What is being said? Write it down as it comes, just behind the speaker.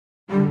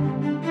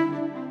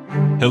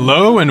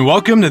Hello and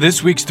welcome to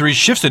this week's 3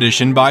 Shifts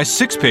edition by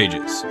 6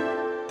 Pages,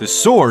 the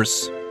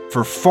source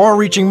for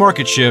far-reaching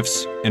market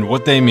shifts and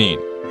what they mean.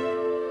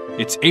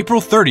 It's April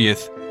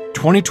 30th,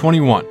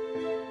 2021.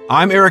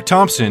 I'm Eric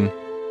Thompson,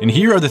 and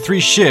here are the 3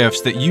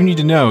 shifts that you need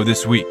to know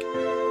this week.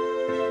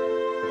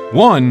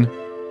 1.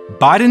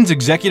 Biden's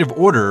executive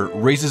order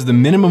raises the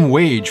minimum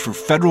wage for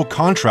federal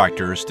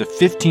contractors to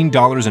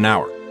 $15 an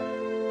hour.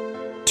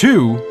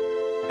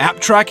 2.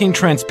 App tracking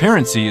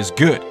transparency is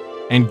good,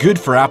 and good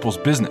for Apple's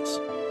business.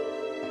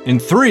 And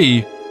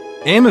 3,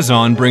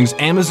 Amazon brings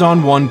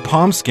Amazon One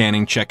palm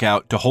scanning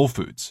checkout to Whole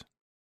Foods.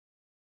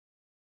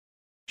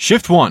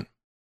 Shift 1.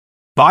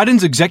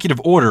 Biden's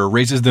executive order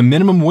raises the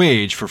minimum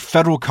wage for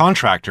federal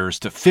contractors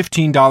to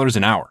 $15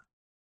 an hour.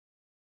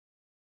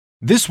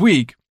 This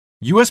week,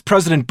 U.S.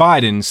 President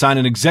Biden signed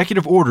an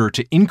executive order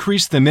to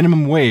increase the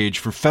minimum wage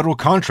for federal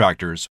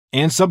contractors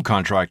and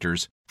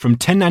subcontractors from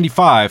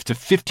 $10.95 to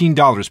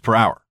 $15 per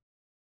hour.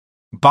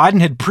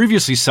 Biden had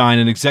previously signed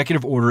an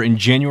executive order in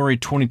January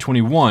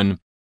 2021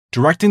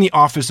 directing the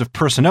Office of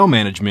Personnel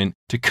Management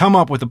to come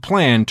up with a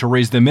plan to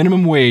raise the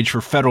minimum wage for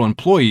federal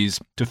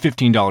employees to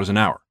 $15 an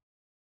hour.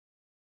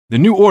 The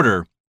new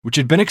order, which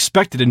had been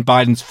expected in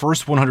Biden's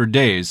first 100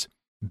 days,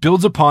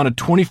 builds upon a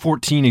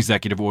 2014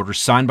 executive order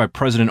signed by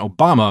President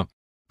Obama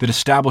that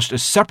established a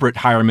separate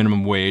higher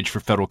minimum wage for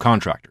federal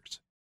contractors.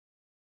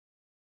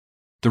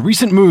 The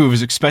recent move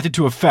is expected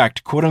to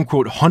affect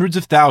quote-unquote hundreds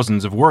of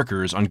thousands of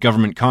workers on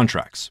government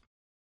contracts,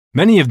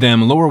 many of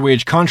them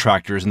lower-wage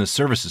contractors in the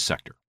services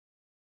sector.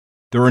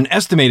 There are an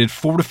estimated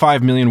 4 to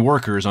 5 million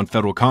workers on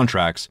federal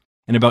contracts,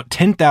 and about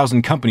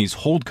 10,000 companies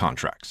hold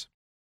contracts.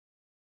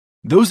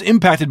 Those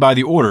impacted by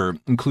the order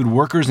include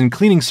workers in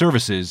cleaning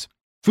services,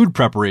 food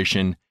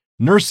preparation,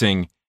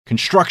 nursing,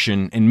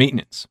 construction, and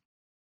maintenance.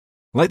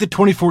 Like the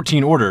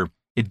 2014 order,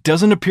 it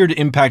doesn't appear to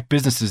impact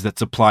businesses that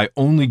supply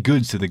only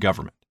goods to the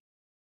government.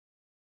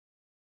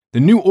 The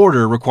new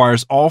order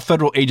requires all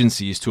federal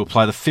agencies to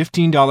apply the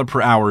 $15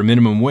 per hour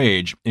minimum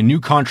wage in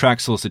new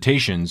contract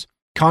solicitations,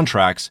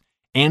 contracts,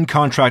 and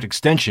contract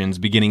extensions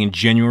beginning in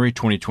January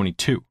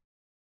 2022.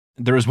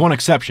 There is one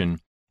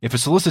exception. If a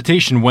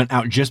solicitation went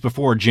out just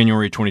before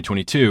January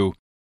 2022,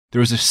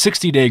 there is a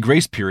 60-day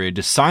grace period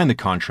to sign the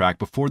contract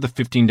before the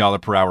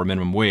 $15 per hour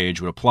minimum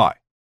wage would apply.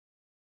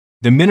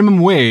 The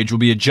minimum wage will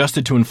be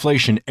adjusted to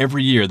inflation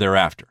every year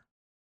thereafter.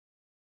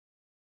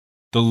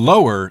 The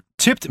lower,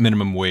 tipped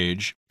minimum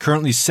wage,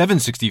 currently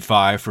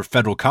 $7.65 for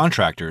federal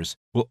contractors,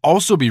 will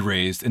also be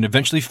raised and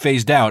eventually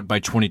phased out by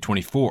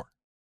 2024.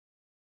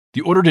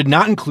 The order did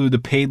not include the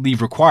paid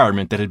leave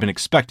requirement that had been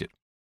expected.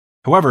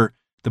 However,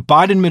 the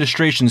Biden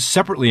administration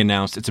separately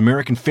announced its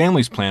American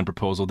Families Plan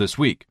proposal this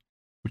week,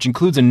 which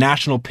includes a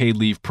national paid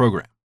leave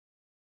program.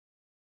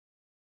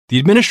 The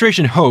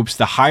administration hopes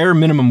the higher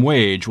minimum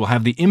wage will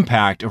have the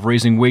impact of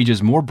raising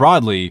wages more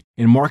broadly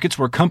in markets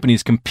where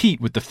companies compete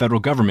with the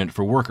federal government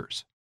for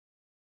workers.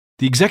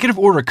 The executive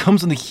order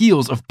comes on the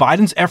heels of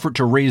Biden's effort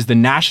to raise the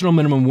national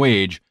minimum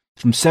wage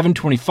from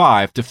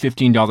 $7.25 to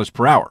 $15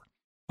 per hour,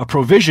 a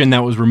provision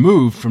that was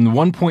removed from the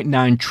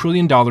 $1.9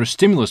 trillion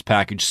stimulus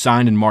package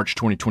signed in March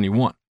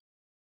 2021.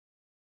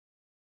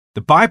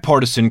 The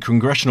Bipartisan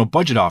Congressional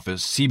Budget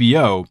Office,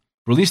 CBO,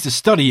 released a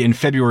study in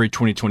February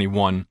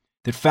 2021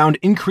 that found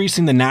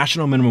increasing the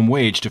national minimum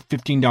wage to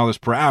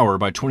 $15 per hour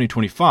by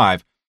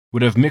 2025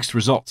 would have mixed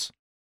results.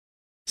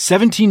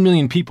 17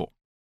 million people,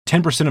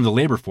 10% of the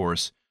labor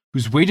force,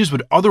 whose wages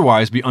would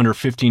otherwise be under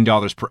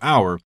 $15 per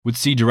hour would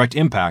see direct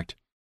impact,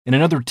 and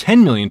another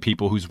 10 million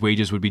people whose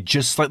wages would be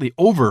just slightly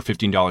over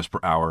 $15 per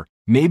hour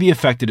may be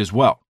affected as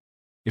well,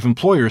 if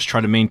employers try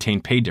to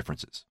maintain pay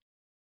differences.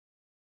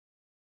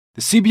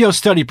 The CBO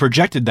study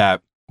projected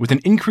that, with an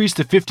increase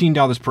to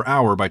 $15 per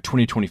hour by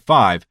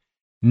 2025,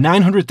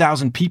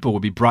 900,000 people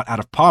would be brought out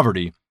of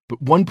poverty,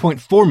 but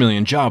 1.4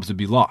 million jobs would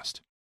be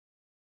lost.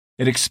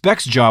 It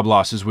expects job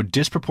losses would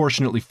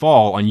disproportionately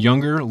fall on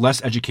younger,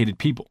 less educated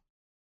people.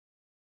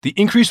 The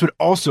increase would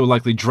also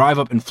likely drive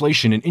up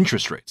inflation and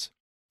interest rates,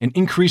 and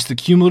increase the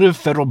cumulative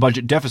federal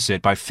budget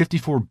deficit by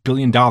 $54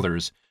 billion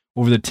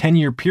over the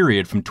 10-year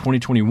period from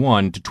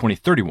 2021 to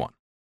 2031.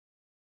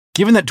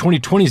 Given that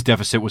 2020's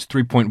deficit was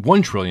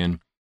 $3.1 trillion,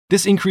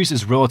 this increase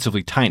is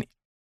relatively tiny,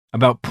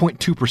 about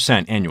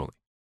 0.2% annually.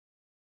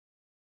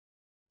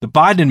 The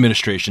Biden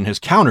administration has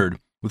countered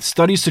with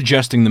studies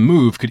suggesting the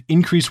move could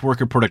increase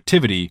worker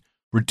productivity,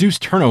 reduce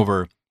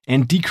turnover,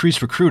 and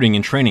decrease recruiting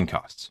and training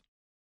costs.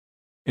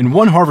 In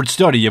one Harvard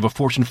study of a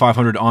Fortune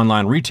 500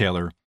 online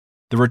retailer,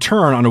 the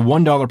return on a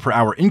 $1 per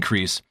hour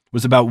increase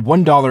was about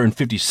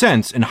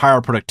 $1.50 in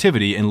higher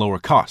productivity and lower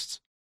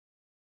costs.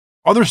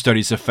 Other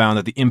studies have found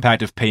that the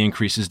impact of pay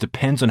increases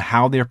depends on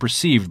how they are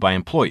perceived by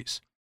employees,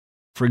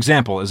 for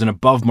example, as an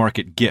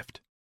above-market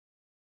gift.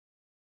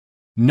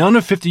 None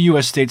of 50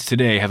 U.S. states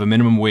today have a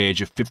minimum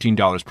wage of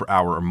 $15 per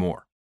hour or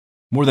more.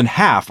 More than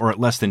half are at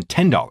less than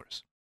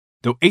 $10,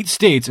 though 8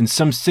 states and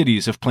some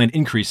cities have planned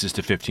increases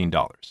to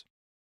 $15.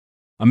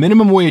 A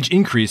minimum wage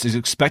increase is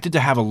expected to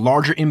have a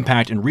larger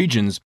impact in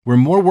regions where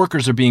more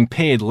workers are being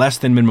paid less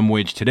than minimum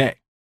wage today,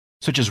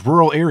 such as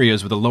rural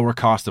areas with a lower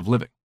cost of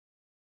living.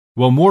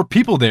 While more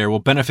people there will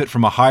benefit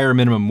from a higher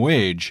minimum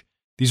wage,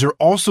 these are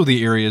also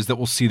the areas that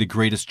will see the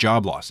greatest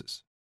job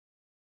losses.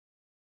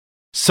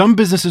 Some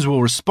businesses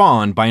will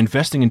respond by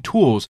investing in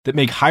tools that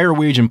make higher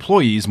wage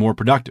employees more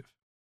productive.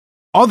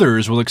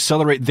 Others will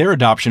accelerate their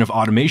adoption of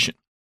automation,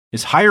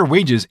 as higher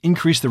wages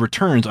increase the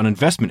returns on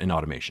investment in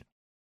automation.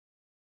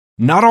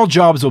 Not all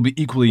jobs will be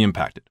equally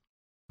impacted.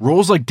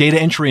 Roles like data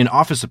entry and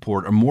office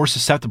support are more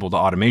susceptible to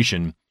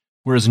automation,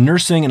 whereas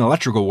nursing and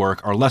electrical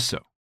work are less so.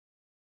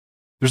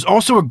 There's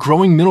also a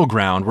growing middle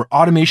ground where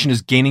automation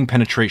is gaining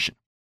penetration,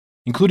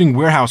 including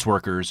warehouse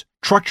workers,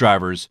 truck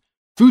drivers,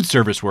 food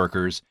service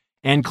workers,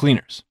 and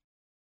cleaners,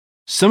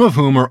 some of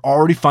whom are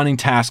already finding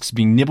tasks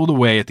being nibbled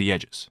away at the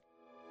edges.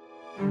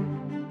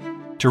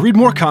 To read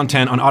more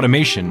content on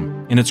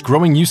automation and its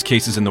growing use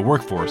cases in the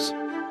workforce,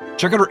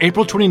 check out our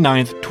April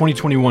 29,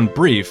 2021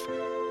 brief,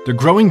 The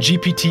Growing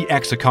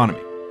GPT-X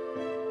Economy,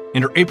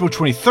 and our April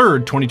 23,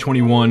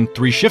 2021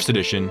 Three Shifts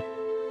edition,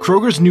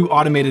 Kroger's new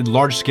automated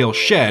large-scale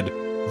shed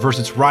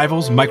versus its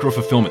rivals'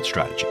 micro-fulfillment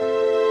strategy.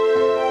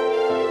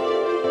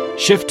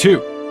 Shift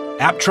 2.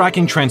 App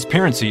tracking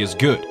transparency is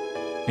good,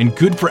 and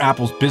good for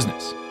Apple's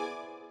business.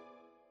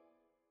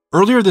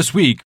 Earlier this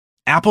week,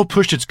 Apple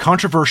pushed its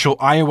controversial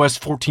iOS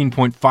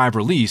 14.5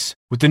 release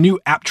with the new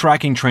App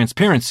Tracking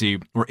Transparency,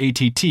 or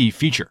ATT,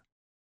 feature.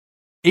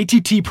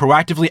 ATT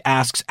proactively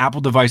asks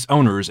Apple device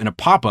owners in a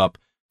pop-up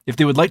if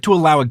they would like to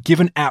allow a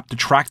given app to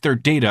track their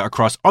data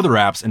across other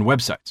apps and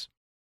websites.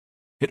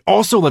 It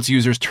also lets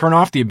users turn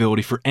off the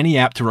ability for any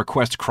app to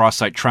request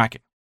cross-site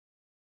tracking.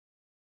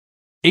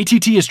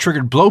 ATT has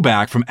triggered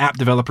blowback from app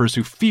developers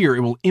who fear it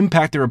will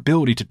impact their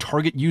ability to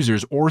target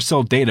users or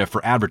sell data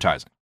for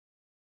advertising.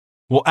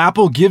 While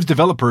Apple gives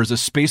developers a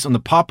space on the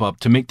pop-up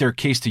to make their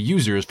case to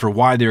users for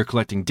why they are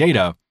collecting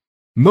data,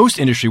 most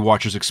industry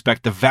watchers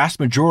expect the vast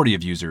majority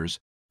of users,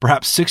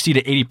 perhaps 60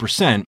 to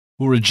 80%,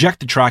 will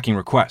reject the tracking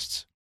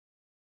requests.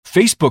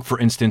 Facebook, for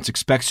instance,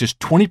 expects just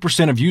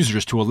 20% of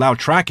users to allow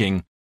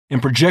tracking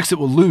and projects it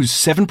will lose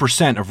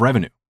 7% of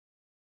revenue.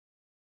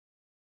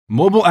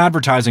 Mobile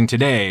advertising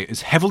today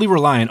is heavily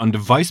reliant on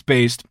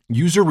device-based,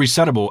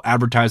 user-resettable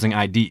advertising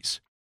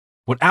IDs,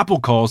 what Apple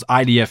calls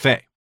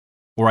IDFA,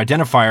 or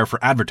Identifier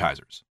for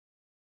Advertisers.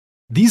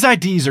 These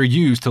IDs are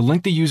used to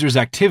link the user's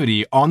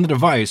activity on the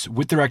device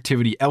with their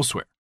activity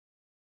elsewhere.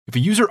 If a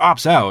user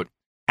opts out,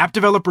 app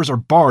developers are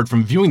barred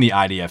from viewing the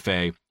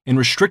IDFA and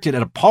restricted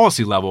at a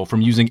policy level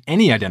from using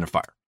any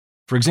identifier,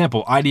 for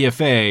example,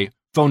 IDFA,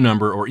 phone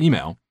number, or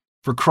email,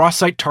 for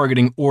cross-site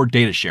targeting or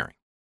data sharing.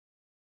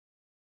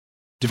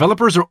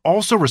 Developers are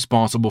also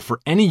responsible for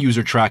any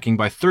user tracking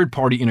by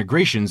third-party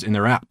integrations in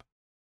their app.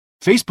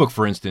 Facebook,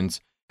 for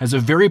instance, has a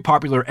very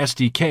popular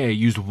SDK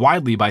used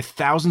widely by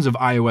thousands of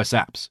iOS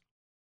apps.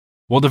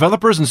 While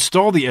developers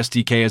install the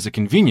SDK as a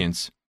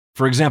convenience,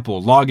 for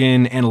example,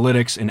 login,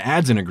 analytics, and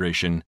ads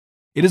integration,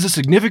 it is a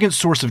significant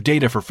source of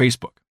data for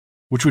Facebook,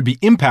 which would be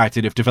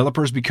impacted if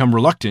developers become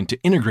reluctant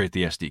to integrate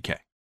the SDK.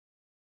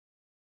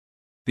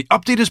 The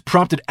update has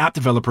prompted app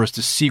developers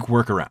to seek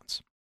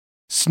workarounds.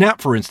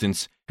 Snap, for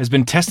instance, has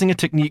been testing a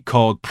technique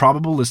called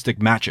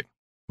probabilistic matching,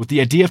 with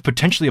the idea of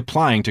potentially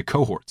applying to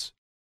cohorts.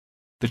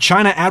 The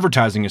China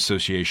Advertising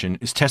Association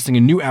is testing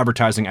a new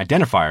advertising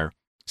identifier,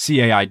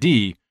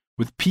 CAID,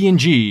 with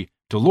P&G,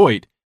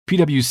 Deloitte,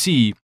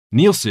 PwC,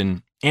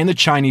 Nielsen, and the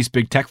Chinese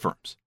big tech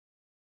firms.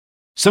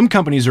 Some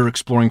companies are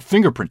exploring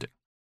fingerprinting,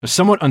 a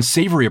somewhat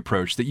unsavory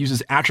approach that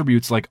uses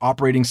attributes like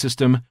operating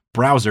system,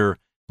 browser,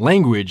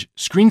 language,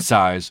 screen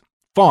size,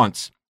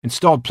 fonts,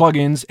 installed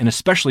plugins, and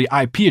especially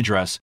IP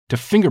address to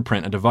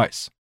fingerprint a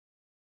device.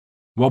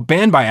 While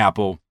banned by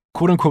Apple,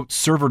 quote-unquote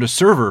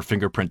server-to-server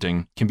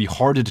fingerprinting can be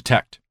hard to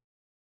detect.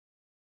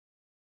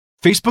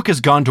 Facebook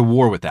has gone to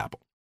war with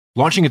Apple,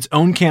 launching its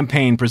own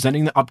campaign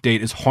presenting the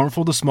update as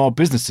harmful to small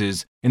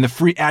businesses and the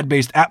free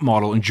ad-based app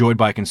model enjoyed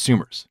by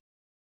consumers.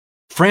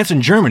 France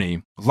and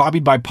Germany,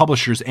 lobbied by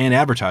publishers and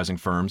advertising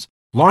firms,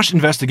 launched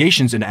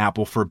investigations into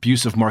Apple for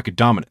abuse of market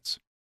dominance.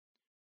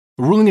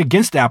 A ruling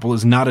against Apple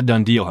is not a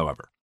done deal,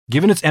 however,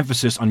 given its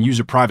emphasis on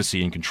user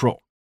privacy and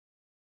control.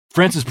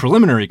 France's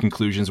preliminary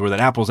conclusions were that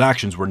Apple's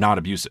actions were not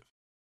abusive.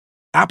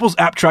 Apple's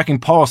app tracking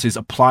policies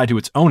apply to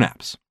its own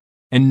apps,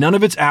 and none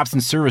of its apps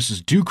and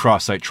services do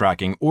cross-site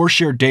tracking or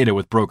share data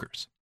with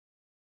brokers.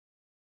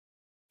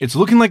 It's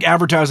looking like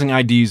advertising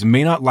IDs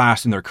may not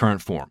last in their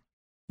current form,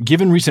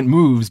 given recent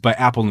moves by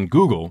Apple and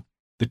Google,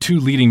 the two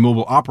leading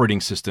mobile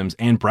operating systems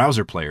and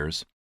browser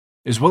players,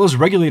 as well as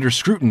regulator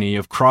scrutiny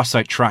of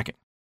cross-site tracking.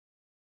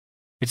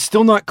 It's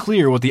still not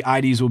clear what the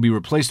IDs will be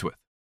replaced with: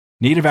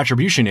 native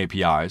attribution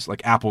APIs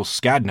like Apple's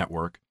SCAD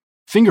network,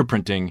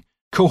 fingerprinting,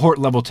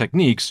 cohort-level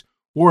techniques,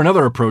 or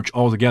another approach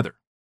altogether.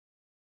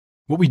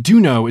 What we do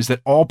know is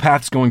that all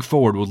paths going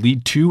forward will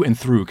lead to and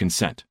through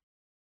consent.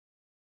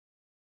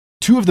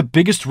 Two of the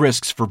biggest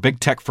risks for big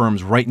tech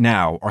firms right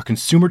now are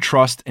consumer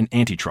trust and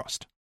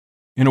antitrust.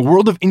 In a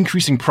world of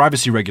increasing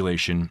privacy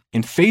regulation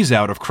and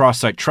phase-out of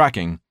cross-site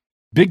tracking,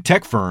 big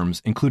tech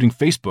firms, including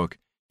Facebook,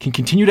 can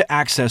continue to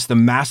access the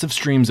massive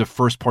streams of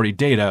first-party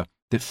data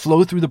that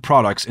flow through the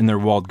products in their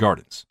walled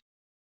gardens.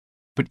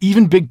 But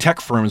even big tech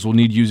firms will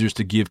need users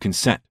to give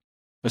consent,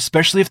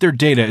 especially if their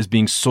data is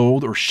being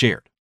sold or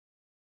shared.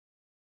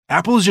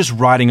 Apple is just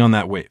riding on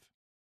that wave.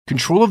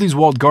 Control of these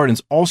walled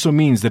gardens also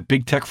means that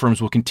big tech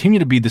firms will continue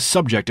to be the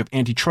subject of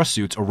antitrust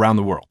suits around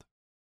the world.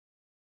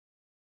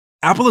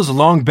 Apple has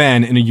long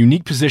been in a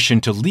unique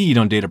position to lead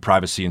on data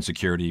privacy and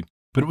security,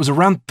 but it was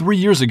around 3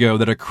 years ago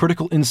that a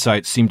critical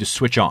insight seemed to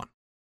switch on.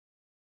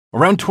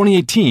 Around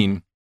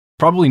 2018,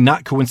 probably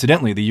not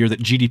coincidentally the year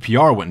that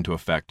GDPR went into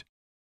effect,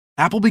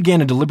 Apple began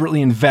to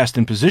deliberately invest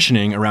in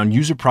positioning around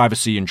user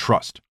privacy and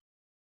trust.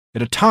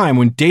 At a time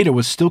when data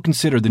was still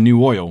considered the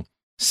new oil,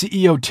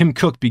 CEO Tim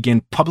Cook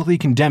began publicly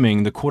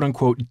condemning the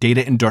quote-unquote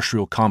data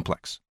industrial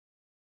complex.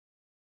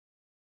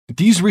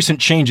 These recent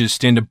changes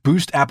stand to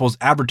boost Apple's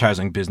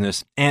advertising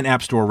business and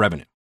App Store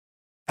revenue.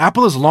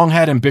 Apple has long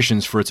had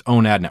ambitions for its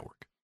own ad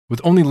network,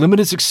 with only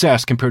limited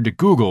success compared to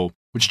Google,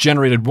 which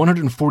generated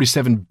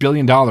 $147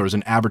 billion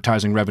in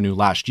advertising revenue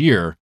last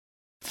year,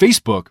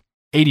 Facebook,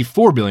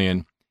 $84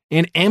 billion,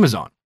 and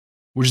Amazon,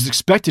 which is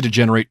expected to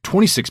generate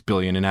 $26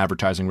 billion in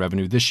advertising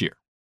revenue this year.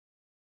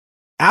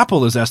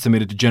 Apple is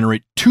estimated to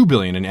generate $2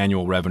 billion in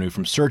annual revenue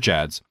from search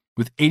ads,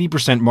 with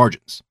 80%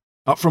 margins,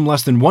 up from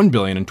less than $1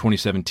 billion in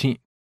 2017.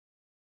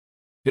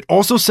 It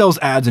also sells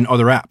ads in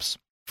other apps,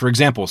 for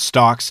example,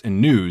 stocks and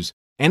news,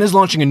 and is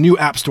launching a new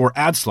App Store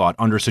ad slot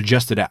under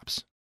suggested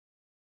apps.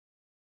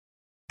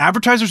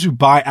 Advertisers who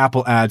buy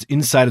Apple ads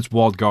inside its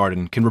walled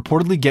garden can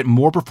reportedly get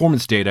more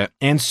performance data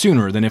and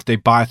sooner than if they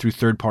buy through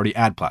third-party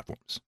ad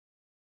platforms.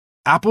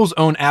 Apple's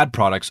own ad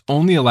products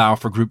only allow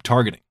for group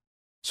targeting,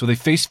 so they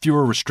face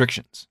fewer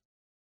restrictions.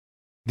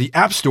 The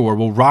App Store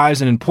will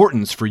rise in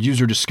importance for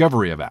user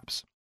discovery of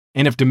apps,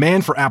 and if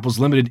demand for Apple's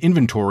limited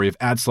inventory of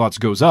ad slots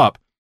goes up,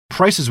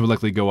 prices will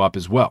likely go up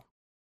as well.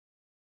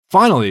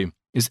 Finally,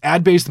 as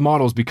ad-based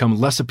models become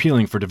less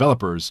appealing for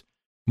developers,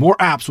 more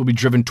apps will be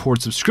driven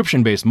towards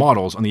subscription-based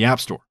models on the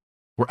App Store,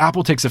 where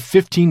Apple takes a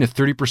 15 to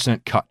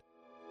 30% cut.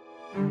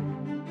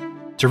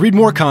 To read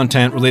more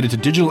content related to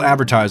digital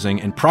advertising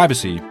and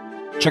privacy,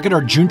 check out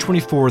our June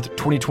 24th,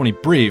 2020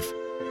 brief,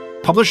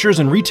 Publishers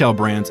and Retail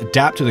Brands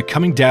Adapt to the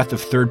Coming Death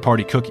of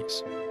Third-Party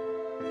Cookies,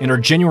 and our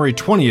January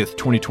 20th,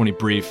 2020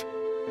 brief,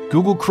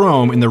 Google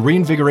Chrome and the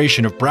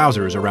Reinvigoration of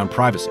Browsers Around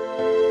Privacy.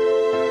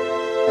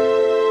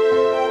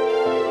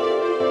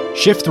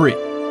 Shift 3.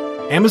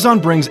 Amazon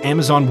brings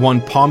Amazon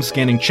One palm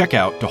scanning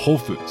checkout to Whole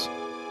Foods.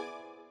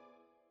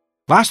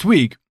 Last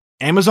week,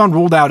 Amazon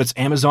rolled out its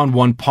Amazon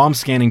One palm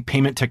scanning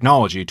payment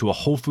technology to a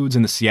Whole Foods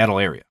in the Seattle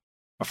area,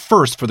 a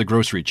first for the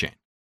grocery chain.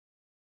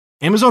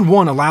 Amazon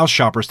One allows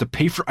shoppers to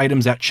pay for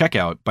items at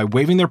checkout by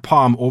waving their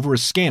palm over a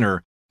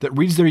scanner that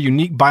reads their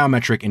unique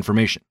biometric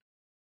information.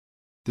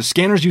 The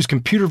scanners use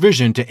computer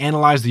vision to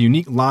analyze the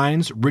unique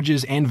lines,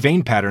 ridges, and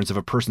vein patterns of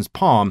a person's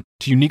palm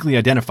to uniquely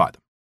identify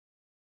them.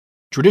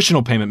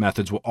 Traditional payment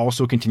methods will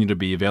also continue to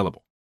be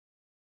available.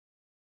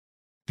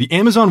 The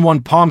Amazon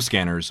One palm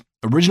scanners,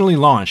 originally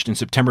launched in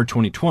September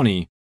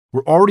 2020,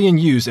 were already in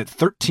use at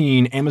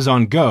 13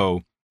 Amazon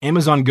Go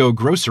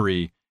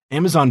Grocery,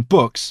 Amazon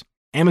Books,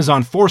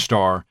 Amazon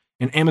 4-Star,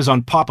 and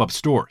Amazon pop-up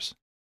stores.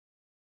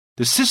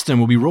 The system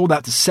will be rolled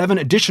out to 7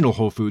 additional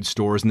Whole Foods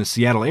stores in the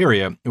Seattle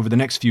area over the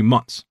next few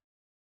months.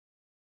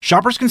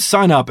 Shoppers can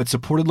sign up at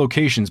supported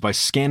locations by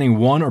scanning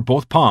one or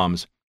both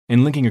palms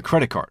and linking a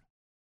credit card.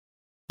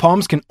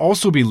 Palms can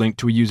also be linked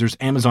to a user's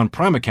Amazon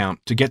Prime account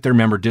to get their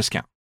member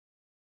discount.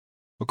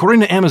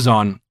 According to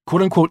Amazon,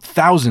 quote-unquote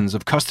thousands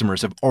of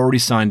customers have already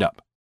signed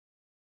up.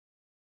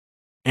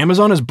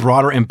 Amazon has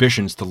broader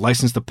ambitions to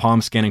license the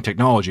palm scanning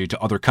technology to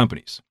other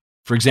companies,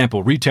 for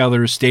example,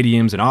 retailers,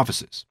 stadiums, and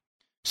offices,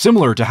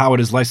 similar to how it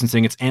is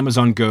licensing its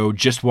Amazon Go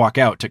Just Walk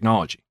Out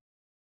technology.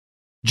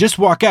 Just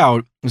Walk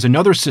Out is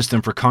another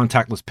system for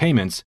contactless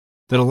payments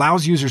that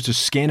allows users to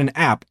scan an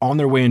app on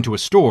their way into a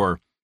store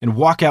and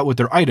walk out with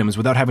their items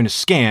without having to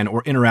scan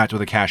or interact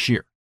with a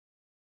cashier.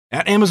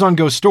 At Amazon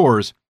Go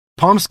stores,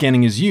 palm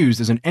scanning is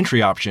used as an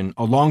entry option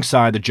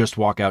alongside the Just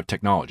Walk Out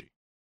technology.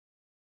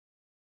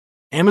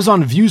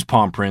 Amazon views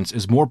palm prints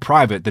as more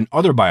private than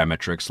other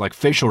biometrics like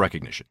facial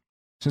recognition,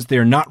 since they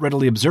are not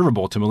readily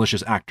observable to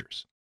malicious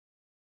actors.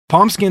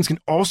 Palm scans can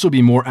also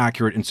be more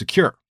accurate and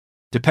secure,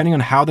 depending on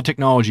how the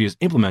technology is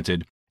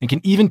implemented, and can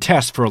even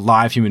test for a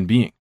live human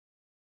being.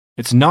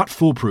 It's not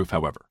foolproof,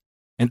 however,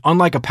 and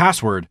unlike a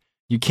password,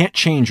 you can't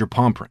change your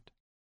palm print.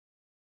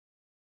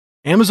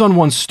 Amazon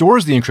One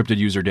stores the encrypted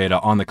user data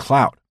on the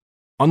cloud,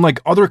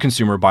 unlike other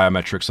consumer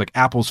biometrics like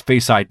Apple's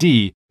Face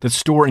ID that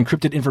store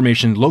encrypted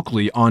information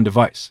locally on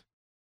device.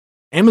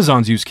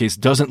 Amazon's use case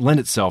doesn't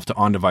lend itself to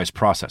on-device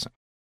processing.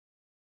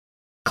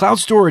 Cloud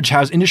storage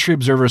has industry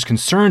observers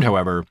concerned,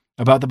 however,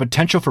 about the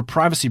potential for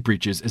privacy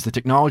breaches as the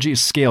technology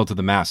is scaled to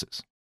the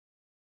masses.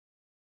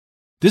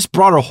 This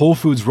broader Whole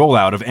Foods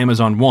rollout of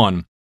Amazon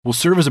One will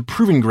serve as a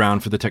proving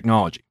ground for the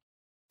technology,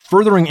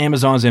 furthering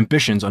Amazon's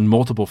ambitions on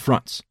multiple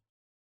fronts: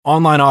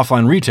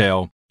 online-offline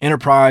retail,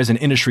 enterprise and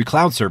industry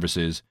cloud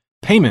services,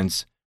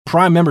 payments,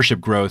 Prime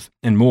membership growth,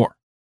 and more.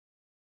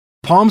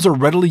 Palms are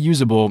readily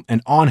usable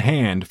and on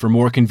hand for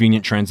more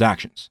convenient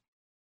transactions.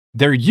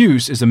 Their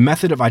use as a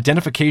method of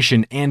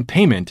identification and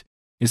payment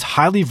is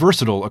highly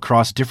versatile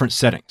across different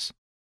settings,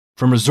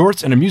 from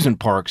resorts and amusement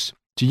parks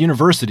to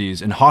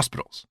universities and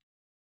hospitals.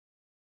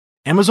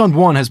 Amazon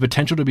One has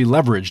potential to be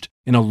leveraged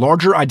in a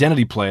larger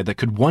identity play that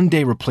could one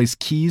day replace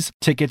keys,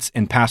 tickets,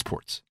 and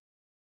passports.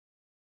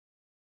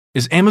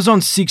 As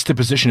Amazon seeks to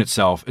position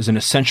itself as an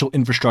essential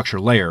infrastructure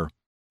layer,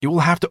 it will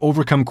have to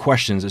overcome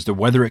questions as to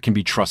whether it can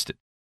be trusted.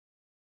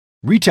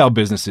 Retail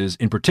businesses,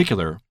 in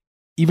particular,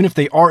 even if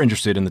they are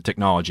interested in the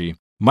technology,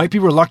 might be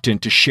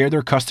reluctant to share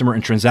their customer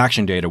and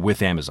transaction data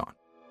with Amazon.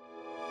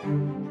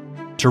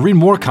 To read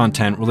more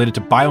content related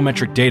to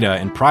biometric data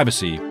and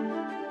privacy,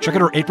 check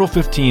out our April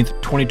 15th,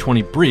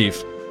 2020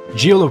 brief,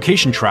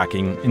 Geolocation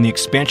Tracking and the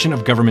Expansion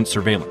of Government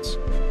Surveillance.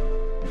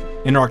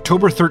 In our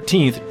October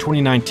 13th,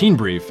 2019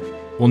 brief,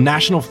 Will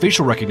national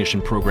facial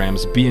recognition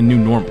programs be a new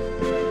normal?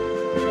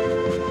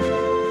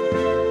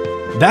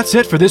 That's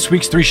it for this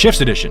week's 3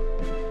 Shifts edition.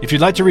 If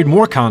you'd like to read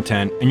more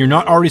content and you're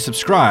not already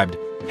subscribed,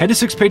 head to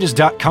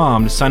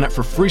sixpages.com to sign up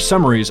for free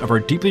summaries of our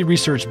deeply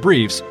researched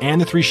briefs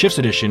and the 3 Shifts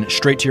edition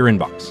straight to your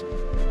inbox.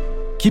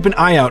 Keep an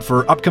eye out for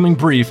our upcoming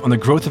brief on the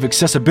growth of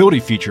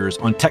accessibility features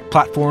on tech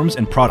platforms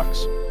and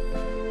products.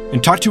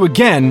 And talk to you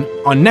again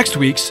on next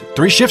week's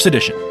 3 Shifts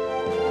edition.